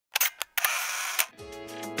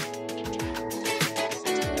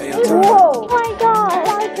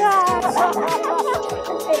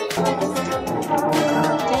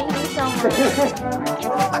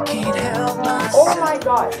I can't help myself. Oh my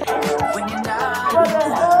god. When you're not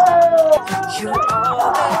around, you're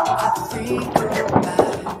all that I think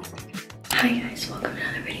about. Hi guys, welcome to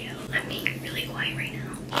another video. I'm being really quiet right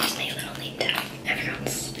now. Just a little need to.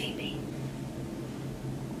 Everyone's sleeping.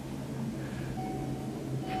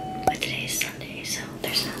 But today is Sunday, so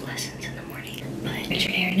there's no lessons in the morning. But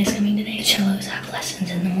Richard Aaron is coming today. The cellos have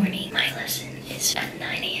lessons in the morning. My lesson is at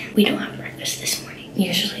 9 a.m. We don't have breakfast this morning.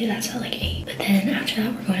 Usually that's at like 8. But then after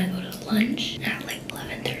that, we're going to go to lunch at like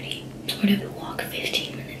 11:30. So we're gonna walk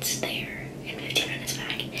 15 minutes there and 15 minutes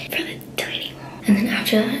back for the dining hall. And then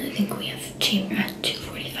after that, I think we have chamber at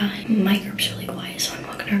 2:45. My group's really quiet, so I'm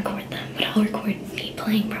not gonna record them. But I'll record me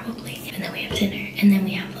playing probably. And then we have dinner. And then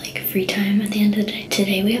we have like free time at the end of the day.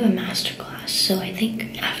 Today we have a masterclass. So I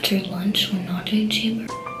think after lunch, we're not doing chamber.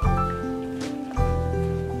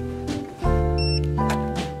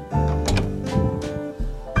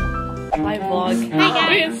 My vlog. Hi guys.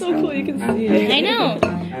 Wait, it's so cool you can see it. I know.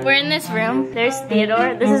 We're in this room. There's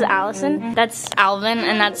Theodore. This is Allison. That's Alvin,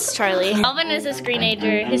 and that's Charlie. Alvin is a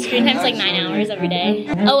screenager. His screen time's like 9 hours every day.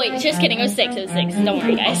 Oh wait, just kidding. It was 6. It was 6. Don't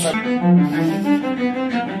worry, guys.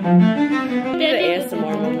 The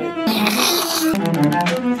ASMR moment.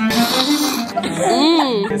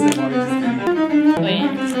 Wait.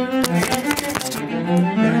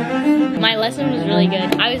 My lesson was really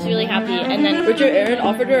good. I was really happy, and then Richard Aaron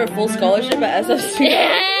offered her a full scholarship at SFC.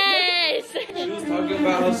 yes. She was talking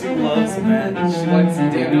about how she loves men. She likes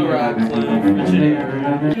Daniel Radcliffe, Richard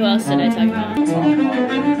Aaron. Who else did I talk about?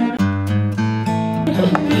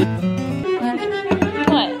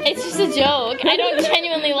 What? It's just a joke. I don't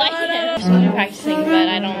genuinely like him. I just want to practicing, but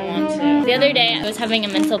I don't want to. The other day, I was having a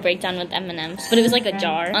mental breakdown with M&Ms, but it was like a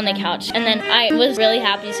jar on the couch. And then I was really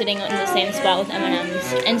happy sitting in the same spot with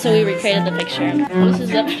M&Ms. And so we recreated the picture. This is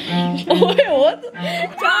the... Wait, what?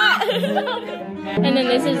 And then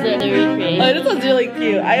this is the recreation. Oh, this one's really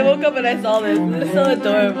cute. I woke up and I saw this. This is so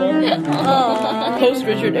adorable. Aww. Post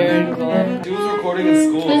Richard Aaron vlog. She was recording in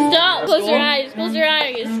school. Stop! Close your eyes. Close your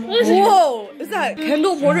eyes. Close your eyes. Whoa! Is that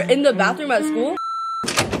Kendall Porter in the bathroom at school?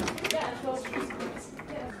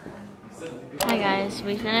 Hi guys,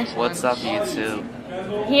 we finished. What's up, YouTube?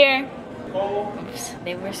 Here. Oops.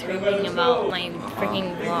 They were screaming about my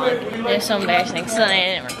freaking vlog. They're so embarrassing, so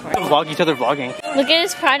I didn't record. Vlog each other vlogging. Look at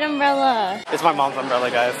his pride umbrella. It's my mom's umbrella,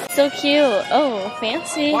 guys. So cute. Oh,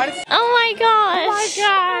 fancy. Oh my gosh.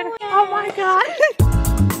 Oh my god.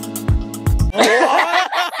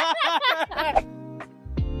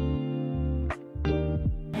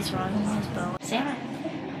 What's wrong with his bow? Sarah,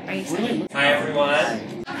 are you sleeping? Hi,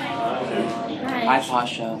 everyone. Hi. Hi,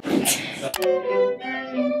 Pasha.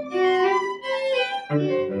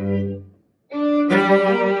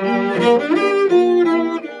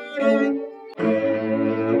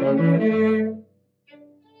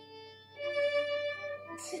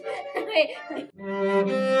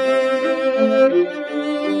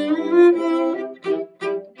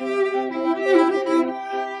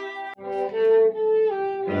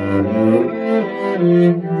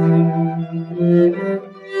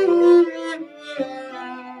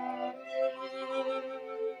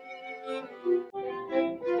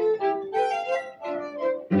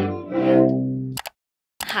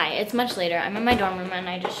 Hi, it's much later. I'm in my dorm room and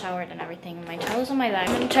I just showered and everything. My towel's on my bag.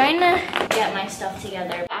 I'm trying to get my stuff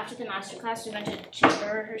together. After the masterclass, we went to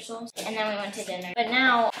chamber rehearsals and then we went to dinner. But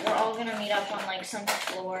now we're all gonna meet up on like some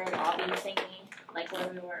floor lobby thingy, like where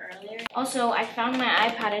we were earlier. Also, I found my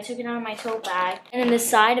iPad. I took it out of my tote bag and then the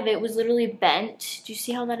side of it was literally bent. Do you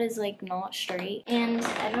see how that is like not straight? And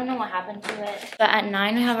I don't know what happened to it. But at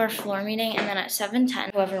 9 we have our floor meeting and then at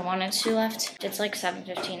 7:10, whoever wanted to left. It's like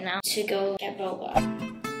 7:15 now to go get boba.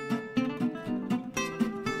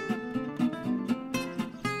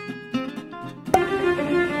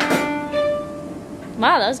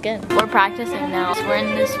 Wow, that was good. We're practicing now. We're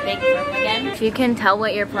in this big room again. If you can tell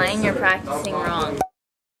what you're playing, you're practicing wrong.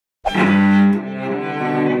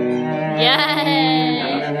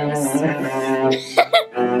 Yes!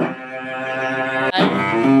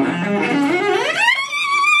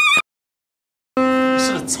 You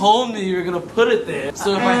should have told me you were gonna put it there.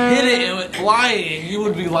 So if I hit it and went flying, you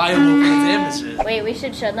would be liable for the damages. Wait, we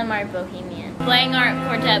should show them our bohemian. Playing our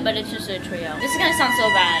quartet, but it's just a trio. This is gonna sound so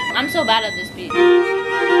bad. I'm so bad at this beat.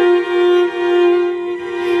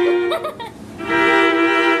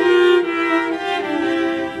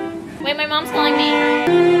 Wait, my mom's calling me.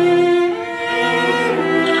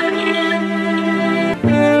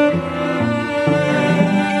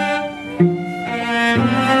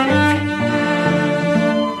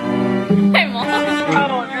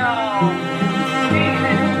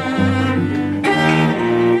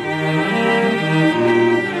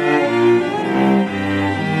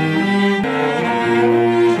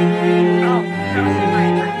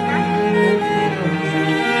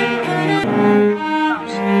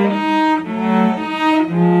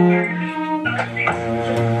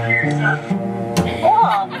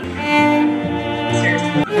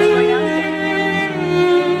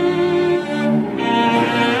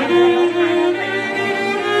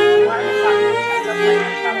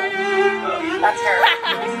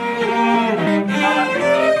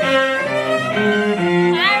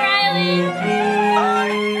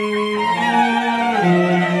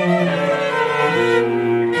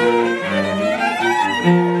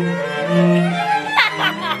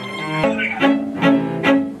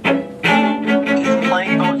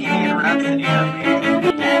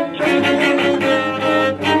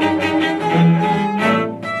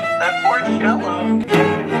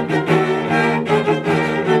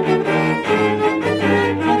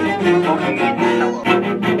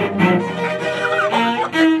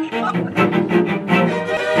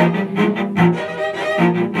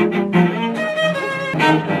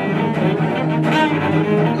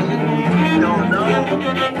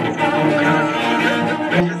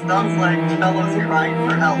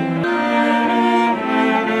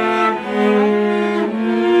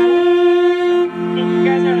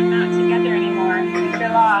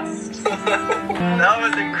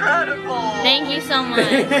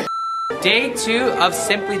 much. Day 2 of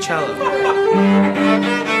Simply Cello.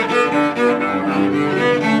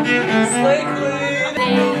 Slay queen.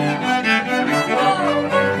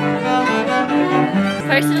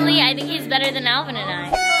 Personally, I think he's better than Alvin and I.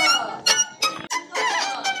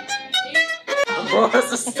 Bro has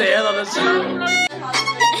to stand on the shoe.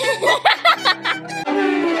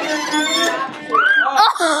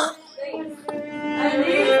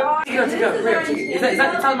 Take it. It's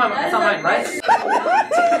not mine, right?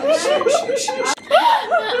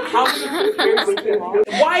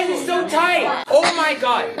 Why is it so tight? Oh my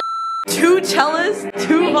god. 2 cellists,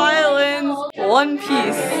 2 violins, 1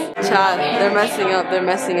 piece. Chad, they're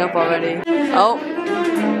messing up already. Oh.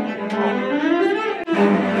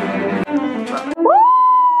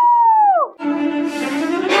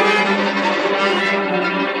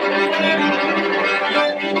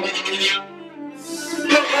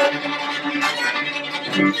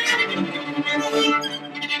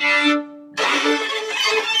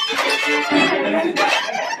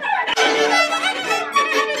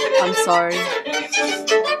 I'm sorry.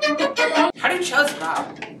 How do you cellos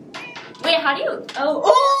clap? Wait, how do you? Oh.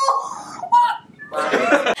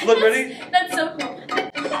 Look, ready? That's so cool.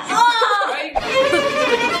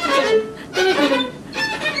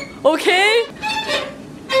 Okay?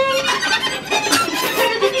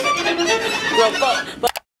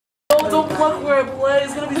 Don't pluck where it plays.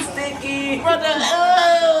 It's gonna be sticky. Brother,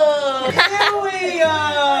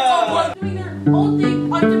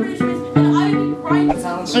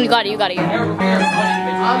 You got it.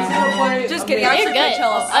 Just kidding, I should play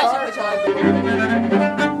cello.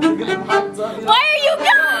 Why are you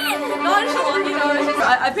gone? Nonchalant, you know, it's just,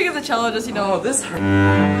 I pick up the cello just, you know, this hurts.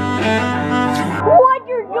 What?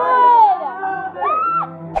 You're good.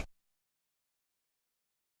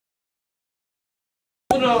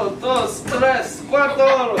 1, 2, 3,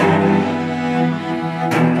 4.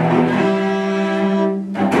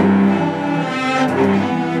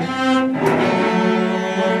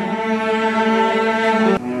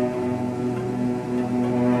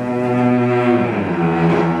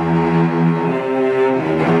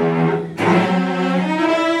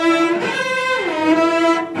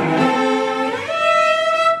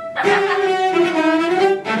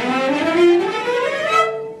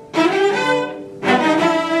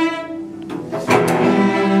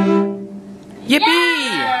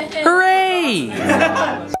 Yippee! Hooray!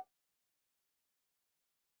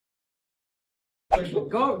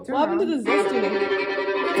 What happened to the zesty?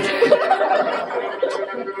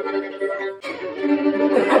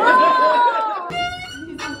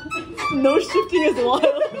 No shifting is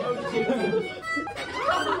wild.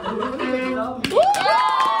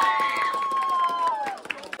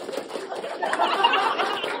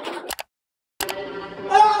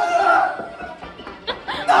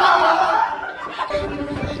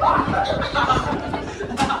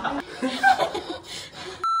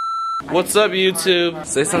 What's up, YouTube?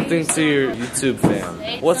 Say something to your YouTube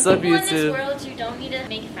fam. What's up, Some people in this YouTube? world you don't need to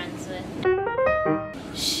make friends with.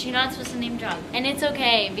 Shh, you're not supposed to name drop. And it's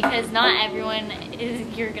okay, because not everyone is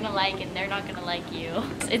you're gonna like and they're not gonna like you.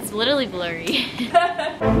 It's literally blurry.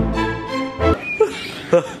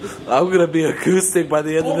 I'm gonna be acoustic by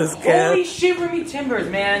the end of this camp. Holy shivery timbers,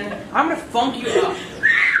 man. I'm gonna funk you up.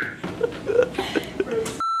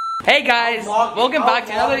 Hey guys, welcome back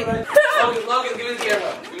to another... Logan, give me the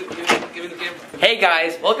camera. Give me the camera. Hey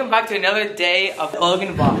guys, welcome back to another day of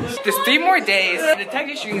Logan Vlogs. There's 3 more days to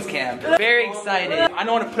Detective Strings Camp. Very excited. I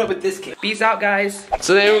don't want to put up with this kid. Peace out, guys.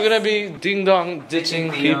 Today we're gonna be ding dong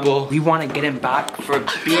ditching people. We want to get him back for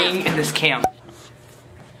being in this camp.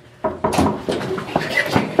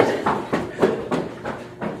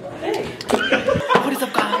 What is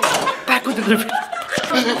up, guys? Back with the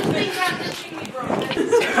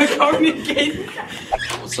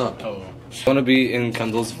What's up? I want to be in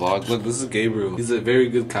Kendall's vlog. Look, this is Gabriel. He's a very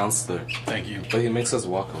good counselor. Thank you. But he makes us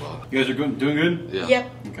walk a lot. You guys are doing good? Yeah.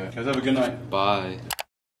 Yep. Okay. Guys, have a good night. Bye.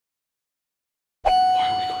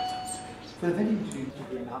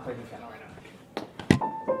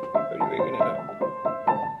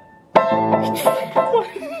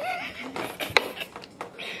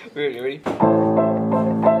 Ready?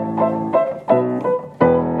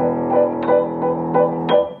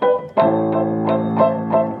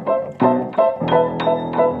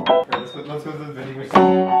 Let's go to the video.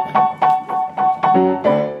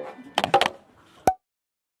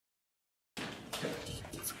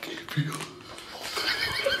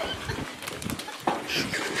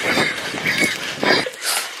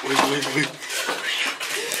 Wait.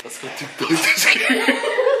 Let's go do this.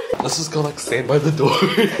 Let's just go like stand by the door.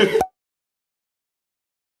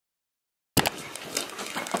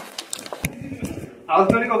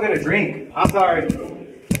 was gonna go get a drink. I'm sorry.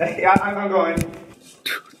 I'm going.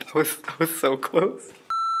 I was so close.